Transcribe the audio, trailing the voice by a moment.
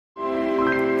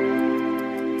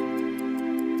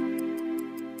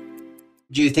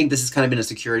Do you think this has kind of been a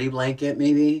security blanket,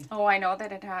 maybe? Oh, I know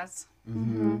that it has.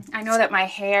 I know that my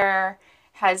hair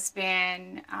has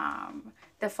been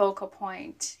the focal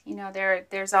point. You know,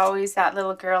 there's always that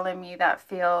little girl in me that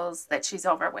feels that she's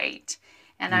overweight.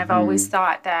 And I've always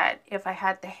thought that if I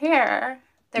had the hair,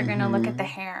 they're going to look at the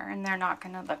hair and they're not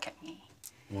going to look at me.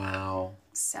 Wow.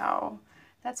 So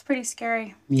that's pretty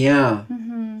scary. Yeah.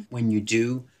 When you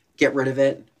do get rid of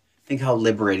it, think how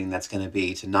liberating that's going to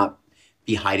be to not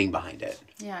be hiding behind it.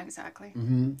 Yeah, exactly.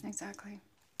 Exactly.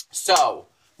 So,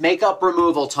 makeup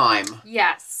removal time.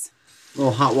 Yes. A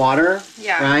little hot water.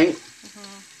 Yeah. Right?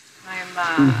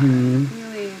 I'm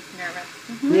really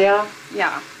nervous. Yeah.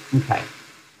 Yeah. Okay.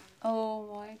 Oh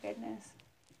my goodness.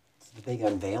 It's a big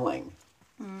unveiling.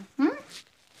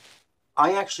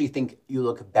 I actually think you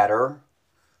look better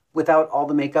without all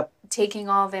the makeup. Taking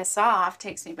all this off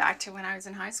takes me back to when I was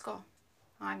in high school.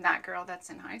 I'm that girl that's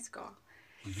in high school.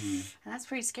 And that's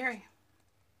pretty scary.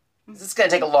 This is going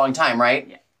to take a long time, right?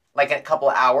 Yeah. Like a couple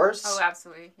of hours? Oh,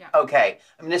 absolutely. Yeah. Okay.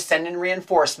 I'm going to send in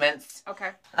reinforcements. Okay.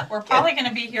 We're probably going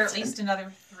to be here at least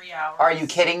another 3 hours. Are you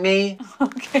kidding me?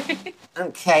 Okay.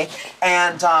 Okay.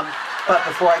 And, but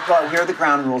before I go, here are the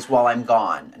ground rules while I'm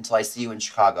gone until I see you in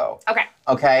Chicago. Okay.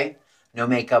 Okay? No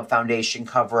makeup, foundation,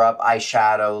 cover-up,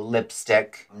 eyeshadow,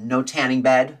 lipstick, no tanning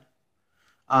bed,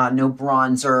 no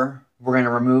bronzer. We're going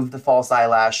to remove the false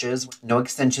eyelashes, no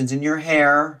extensions in your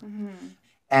hair,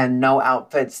 and no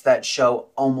outfits that show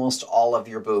almost all of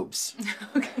your boobs.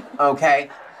 Okay?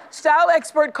 Style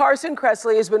expert Carson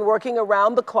Kressley has been working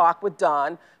around the clock with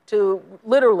Dawn to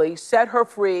literally set her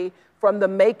free from the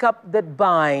makeup that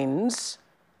binds.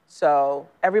 So,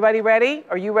 everybody ready?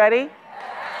 Are you ready?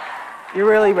 You're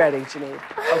really ready, Janine.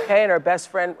 Okay, and our best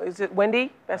friend, is it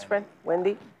Wendy? Best friend?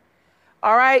 Wendy?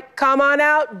 All right, come on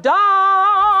out,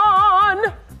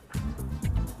 Dawn!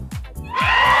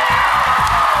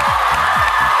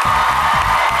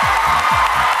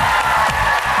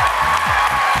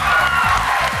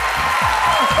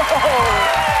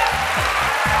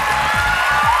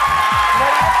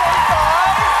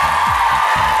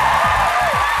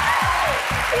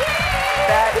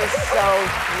 That is so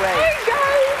great. Hey guys!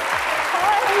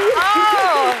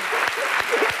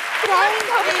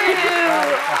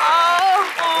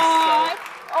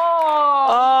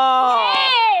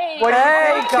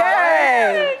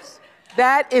 Okay.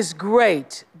 That is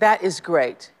great. That is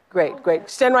great. Great, great.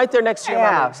 Stand right there next to your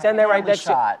mother. Stand there right next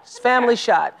to you. Family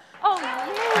shot. Oh,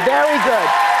 yeah. Very good.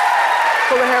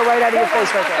 Pull the hair right out of your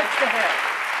face right there.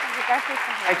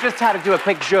 I just had to do a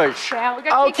quick zhuzh. Yeah, we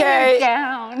got to take her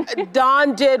down.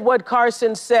 Dawn did what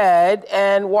Carson said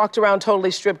and walked around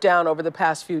totally stripped down over the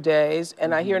past few days.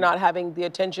 And I hear not having the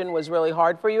attention was really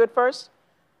hard for you at first?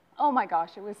 Oh my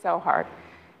gosh, it was so hard.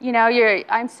 You know,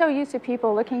 I'm so used to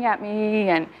people looking at me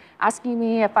and asking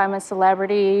me if I'm a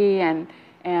celebrity and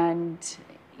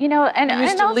you know, and You're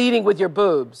used to leading with your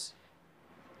boobs.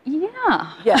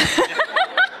 Yeah. Yeah.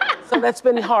 So that's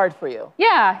been hard for you.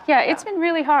 Yeah, it's been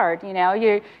really hard, you know.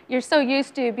 You're so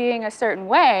used to being a certain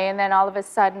way, and then all of a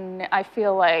sudden I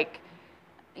feel like,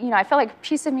 you know, I felt like a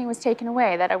piece of me was taken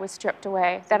away, that I was stripped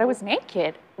away, that I was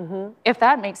naked. If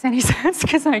that makes any sense,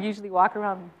 because I usually walk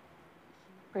around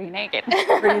pretty naked.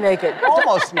 Pretty naked.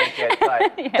 Almost naked,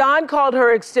 but... Yeah. Dawn called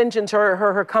her extensions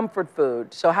her comfort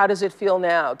food. So how does it feel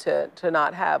now to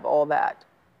not have all that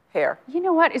hair? You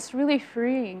know what? It's really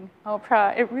freeing,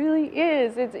 Oprah. It really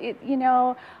is. You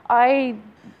know, I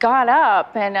got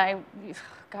up and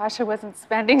gosh, I wasn't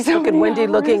spending so Look at many Wendy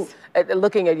hours.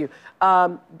 looking at you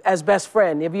as best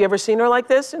friend. Have you ever seen her like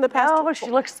this in the past? Oh, she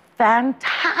looks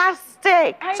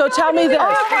fantastic. So tell me this.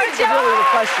 Oh, This is really the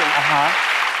question.